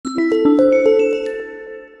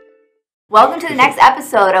Welcome to the next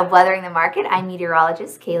episode of Weathering the Market. I'm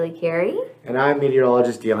meteorologist Kaylee Carey. And I'm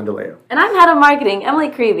meteorologist Dion DeLeo. And I'm head of marketing, Emily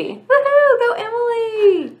Creevy. Woohoo! Go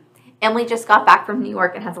Emily! Emily just got back from New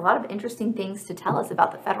York and has a lot of interesting things to tell us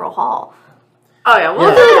about the Federal Hall. Oh yeah, we'll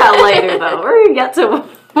do that later though. We're going to get to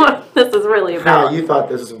what this is really about. You thought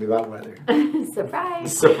this was going to be about weather.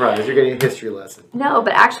 Surprise! Surprise, you're getting a history lesson. No,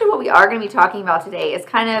 but actually what we are going to be talking about today is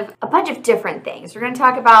kind of a bunch of different things. We're going to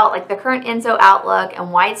talk about like the current ENSO outlook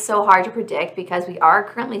and why it's so hard to predict because we are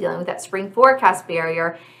currently dealing with that spring forecast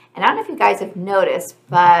barrier. And I don't know if you guys have noticed,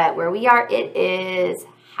 but where we are, it is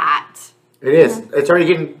hot. It is. It's already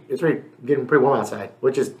getting pretty warm outside,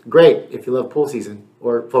 which is great if you love pool season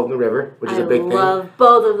or float in the river, which is a big thing. I love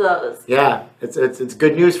both of those. Yeah, it's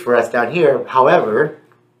good news for us down here. However,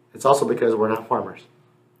 it's also because we're not farmers.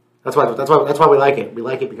 That's why we like it. We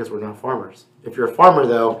like it because we're not farmers. If you're a farmer,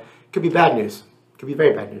 though, it could be bad news. It could be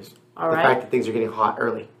very bad news. All the right. fact that things are getting hot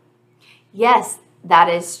early. Yes, that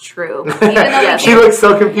is true. Even though She looks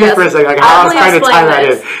so confused for a second. Like, how else kind of time that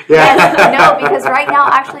is? Yeah. Yes, no, because right now,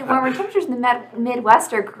 actually, warmer temperatures in the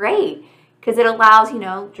Midwest are great because it allows,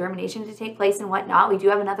 germination to take place and whatnot. We do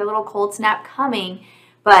have another little cold snap coming,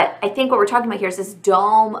 but I think what we're talking about here is this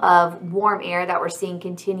dome of warm air that we're seeing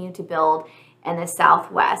continue to build in the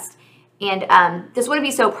Southwest. And this wouldn't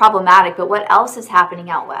be so problematic, but what else is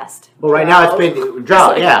happening out west? Well, right now it's been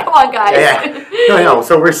drought. Yeah, come on, guys. Yeah. No.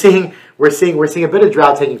 So we're seeing a bit of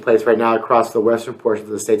drought taking place right now across the western portions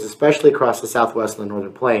of the states, especially across the Southwest and the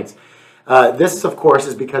Northern Plains. This, of course,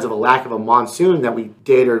 is because of a lack of a monsoon that we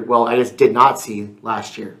did not see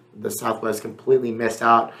last year. The Southwest completely missed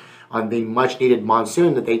out on the much-needed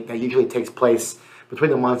monsoon that usually takes place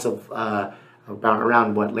between the months of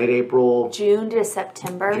around late April, June to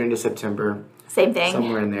September. Same thing.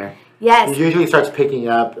 Somewhere in there. Yes. It usually starts picking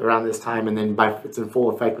up around this time, and then it's in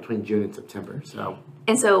full effect between June and September.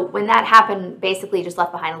 So when that happened, basically just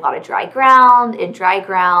left behind a lot of dry ground, and dry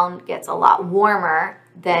ground gets a lot warmer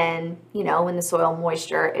than, when the soil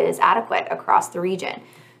moisture is adequate across the region.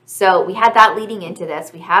 So we had that leading into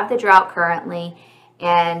this. We have the drought currently,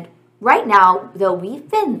 and right now, though, we've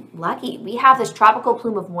been lucky. We have this tropical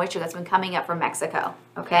plume of moisture that's been coming up from Mexico,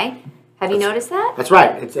 okay? Have you noticed that? That's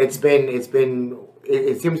right.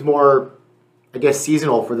 It seems more, I guess,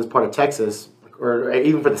 seasonal for this part of Texas, or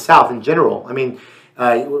even for the South in general. I mean,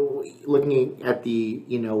 looking at the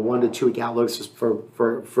 1 to 2 week outlooks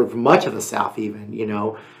for much of the South, even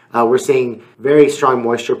we're seeing very strong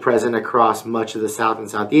moisture present across much of the South and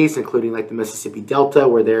Southeast, including like the Mississippi Delta,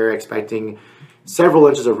 where they're expecting several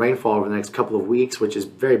inches of rainfall over the next couple of weeks, which is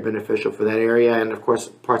very beneficial for that area, and of course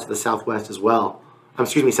parts of the Southwest as well.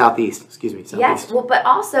 Southeast. Yes, well, but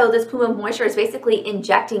also this plume of moisture is basically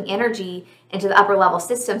injecting energy into the upper level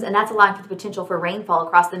systems, and that's allowing for the potential for rainfall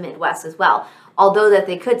across the Midwest as well. Although that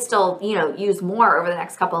they could still, use more over the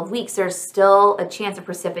next couple of weeks, there's still a chance of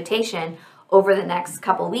precipitation over the next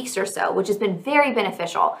couple of weeks or so, which has been very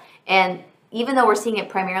beneficial. And even though we're seeing it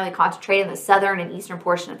primarily concentrated in the southern and eastern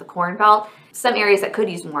portion of the Corn Belt, some areas that could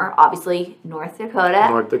use more, obviously North Dakota.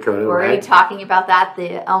 We're already talking about that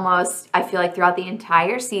I feel like throughout the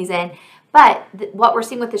entire season. But what we're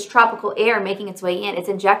seeing with this tropical air making its way in, it's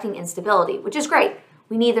injecting instability, which is great.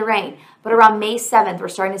 We need the rain. But around May 7th, we're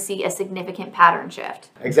starting to see a significant pattern shift.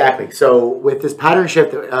 Exactly. So with this pattern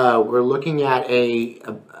shift, we're looking at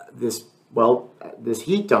this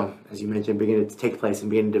heat dome, as you mentioned, beginning to take place and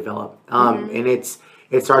beginning to develop. And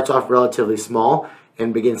it starts off relatively small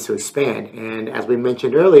and begins to expand. And as we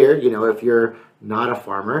mentioned earlier, if you're not a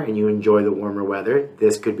farmer and you enjoy the warmer weather,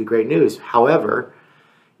 this could be great news. However,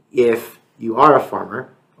 if you are a farmer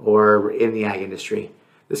or in the ag industry,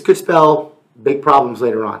 this could spell big problems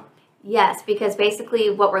later on. Yes, because basically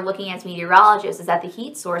what we're looking at as meteorologists is that the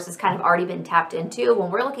heat source has kind of already been tapped into. When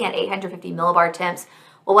we're looking at 850 millibar temps,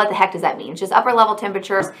 well, what the heck does that mean? It's just upper level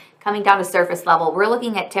temperatures coming down to surface level. We're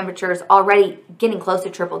looking at temperatures already getting close to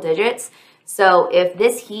triple digits. So if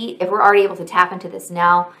we're already able to tap into this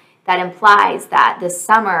now, that implies that this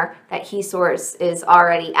summer, that heat source is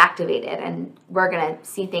already activated and we're going to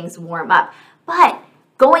see things warm up. But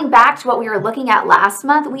going back to what we were looking at last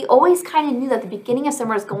month, we always kind of knew that the beginning of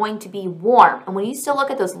summer is going to be warm. And when you still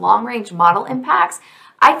look at those long-range model impacts,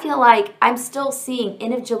 I feel like I'm still seeing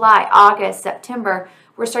end of July, August, September,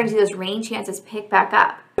 we're starting to see those rain chances pick back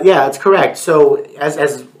up. Yeah, that's correct. So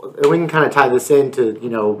as we can kind of tie this into,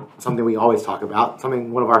 something we always talk about,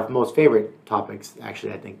 one of our most favorite topics,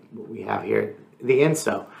 actually, I think we have here, the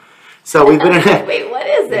ENSO. So we've been Wait, what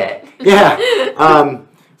is it? Yeah.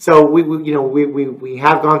 So we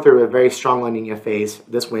have gone through a very strong La Nina phase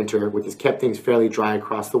this winter, which has kept things fairly dry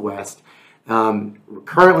across the West.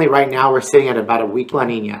 Currently, right now, we're sitting at about a week La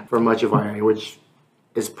Nina for much of our area, which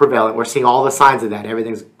is prevalent. We're seeing all the signs of that.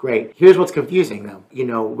 Everything's great. Here's what's confusing, though.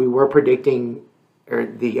 We were predicting, or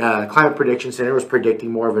the Climate Prediction Center was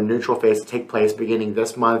predicting more of a neutral phase to take place beginning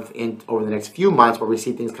this month and over the next few months, where we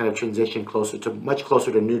see things kind of transition much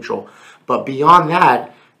closer to neutral. But beyond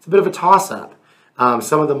that, it's a bit of a toss-up.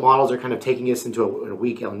 Some of the models are kind of taking us into a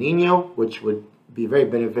weak El Nino, which would be very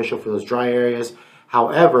beneficial for those dry areas.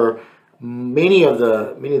 However, many of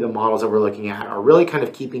the models that we're looking at are really kind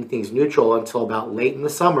of keeping things neutral until about late in the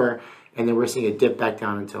summer, and then we're seeing a dip back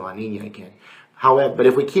down into La Nina again. However, but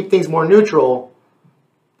if we keep things more neutral,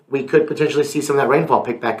 we could potentially see some of that rainfall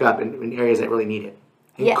pick back up in areas that really need it,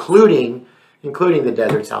 including the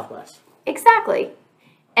desert Southwest. Exactly.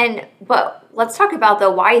 But let's talk about,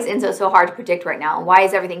 though, why is ENSO so hard to predict right now? And why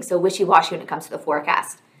is everything so wishy-washy when it comes to the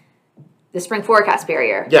forecast? The spring forecast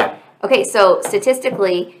barrier. Yeah. Okay, so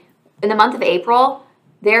statistically, in the month of April,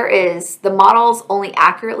 the models only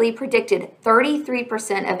accurately predicted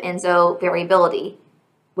 33% of ENSO variability,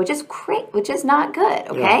 which is great, which is not good,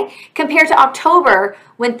 okay? Yeah. Compared to October,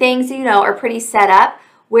 when things, are pretty set up,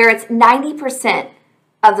 where it's 90%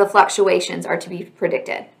 of the fluctuations are to be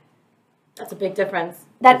predicted. That's a big difference.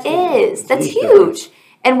 That's huge.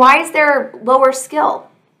 And why is there lower skill?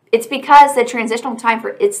 It's because the transitional time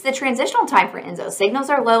for ENSO. Signals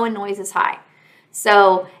are low and noise is high.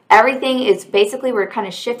 So everything is basically, we're kind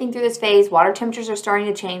of shifting through this phase. Water temperatures are starting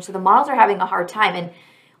to change. So the models are having a hard time. And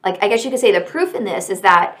I guess you could say the proof in this is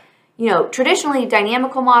that, traditionally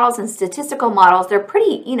dynamical models and statistical models, they're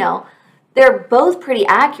pretty, they're both pretty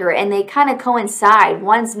accurate and they kind of coincide.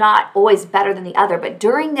 One's not always better than the other. But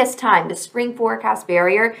during this time, the spring forecast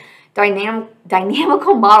barrier,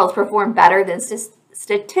 dynamical models perform better than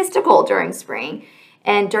statistical during spring,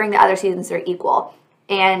 and during the other seasons they're equal.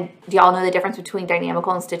 And do y'all know the difference between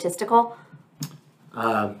dynamical and statistical?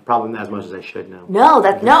 Probably not as much as I should know. No.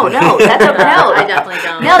 That's no. I definitely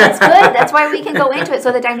don't. No, that's good. That's why we can go into it.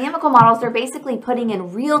 So the dynamical models, they're basically putting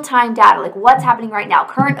in real-time data, like what's happening right now,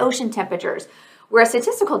 current ocean temperatures, where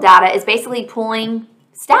statistical data is basically pulling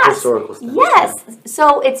stats. Historical stats. Yes.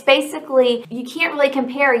 So it's basically, you can't really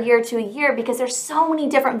compare year to year because there's so many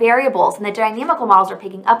different variables, and the dynamical models are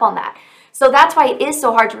picking up on that. So that's why it is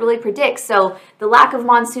so hard to really predict. So the lack of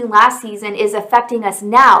monsoon last season is affecting us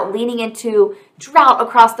now, leading into drought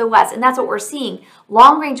across the West. And that's what we're seeing.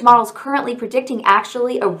 Long-range models currently predicting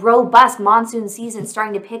actually a robust monsoon season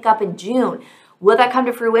starting to pick up in June. Will that come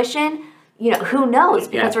to fruition? Who knows,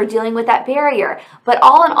 because we're dealing with that barrier. But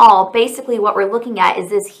all in all, basically what we're looking at is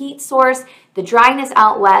this heat source, the dryness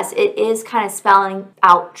out west. It is kind of spelling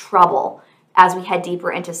out trouble as we head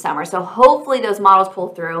deeper into summer. So hopefully those models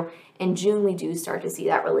pull through. In June, we do start to see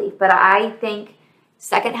that relief. But I think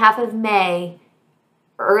second half of May,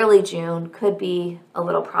 early June could be a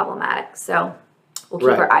little problematic. So we'll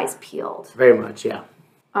keep our eyes peeled. Very much, yeah.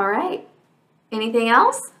 All right. Anything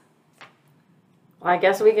else? Well, I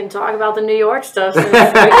guess we can talk about the New York stuff since we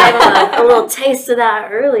gave a little taste of that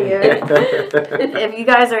earlier. If you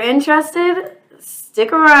guys are interested,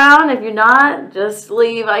 stick around. If you're not, just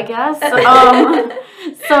leave, I guess.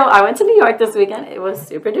 So I went to New York this weekend. It was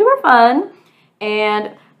super duper fun.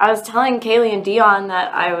 And I was telling Kaylee and Dion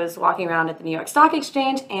that I was walking around at the New York Stock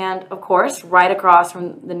Exchange. And, of course, right across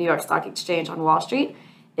from the New York Stock Exchange on Wall Street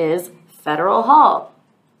is Federal Hall.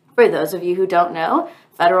 For those of you who don't know,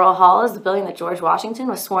 Federal Hall is the building that George Washington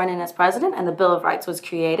was sworn in as president and the Bill of Rights was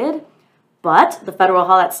created. But the Federal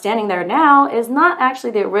Hall that's standing there now is not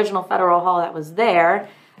actually the original Federal Hall that was there.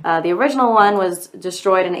 The original one was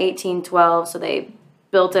destroyed in 1812, so they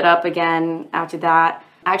built it up again after that.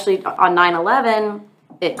 Actually, on 9/11,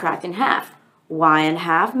 it cracked in half. Why in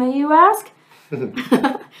half, may you ask?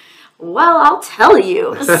 Well, I'll tell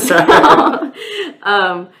you. So,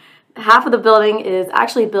 half of the building is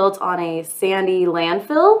actually built on a sandy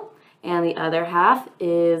landfill, and the other half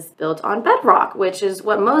is built on bedrock, which is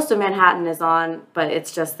what most of Manhattan is on, but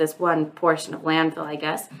it's just this one portion of landfill, I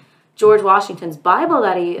guess. George Washington's Bible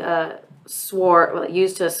that he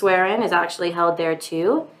used to swear in is actually held there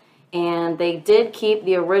too, and they did keep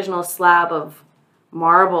the original slab of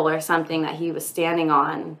marble or something that he was standing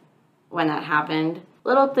on when that happened.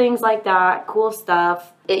 Little things like that, cool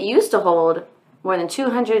stuff. It used to hold more than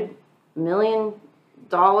 $200 million.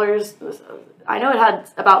 I know it had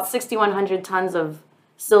about 6,100 tons of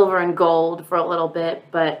silver and gold for a little bit,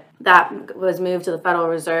 but that was moved to the Federal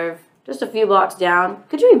Reserve just a few blocks down.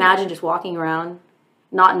 Could you imagine just walking around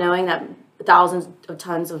not knowing that thousands of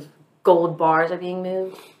tons of gold bars are being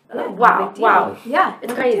moved? Yeah, Wow. Yeah,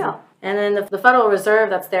 It's crazy. And then the Federal Reserve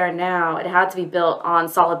that's there now, it had to be built on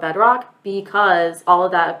solid bedrock because all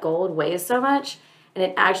of that gold weighs so much, and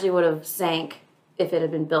it actually would have sank if it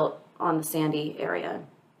had been built on the sandy area.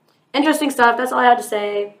 Interesting stuff. That's all I had to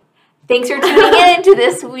say. Thanks for tuning in to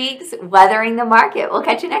this week's Weathering the Market. We'll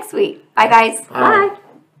catch you next week. Bye, guys. Bye.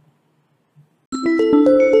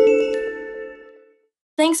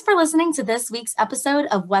 Thanks for listening to this week's episode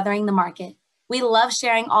of Weathering the Market. We love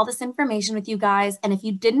sharing all this information with you guys, and if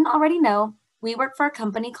you didn't already know, we work for a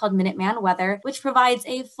company called Minuteman Weather, which provides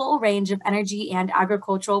a full range of energy and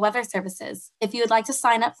agricultural weather services. If you would like to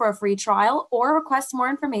sign up for a free trial or request more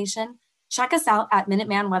information, check us out at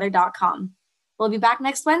minutemanweather.com. We'll be back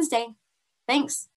next Wednesday. Thanks.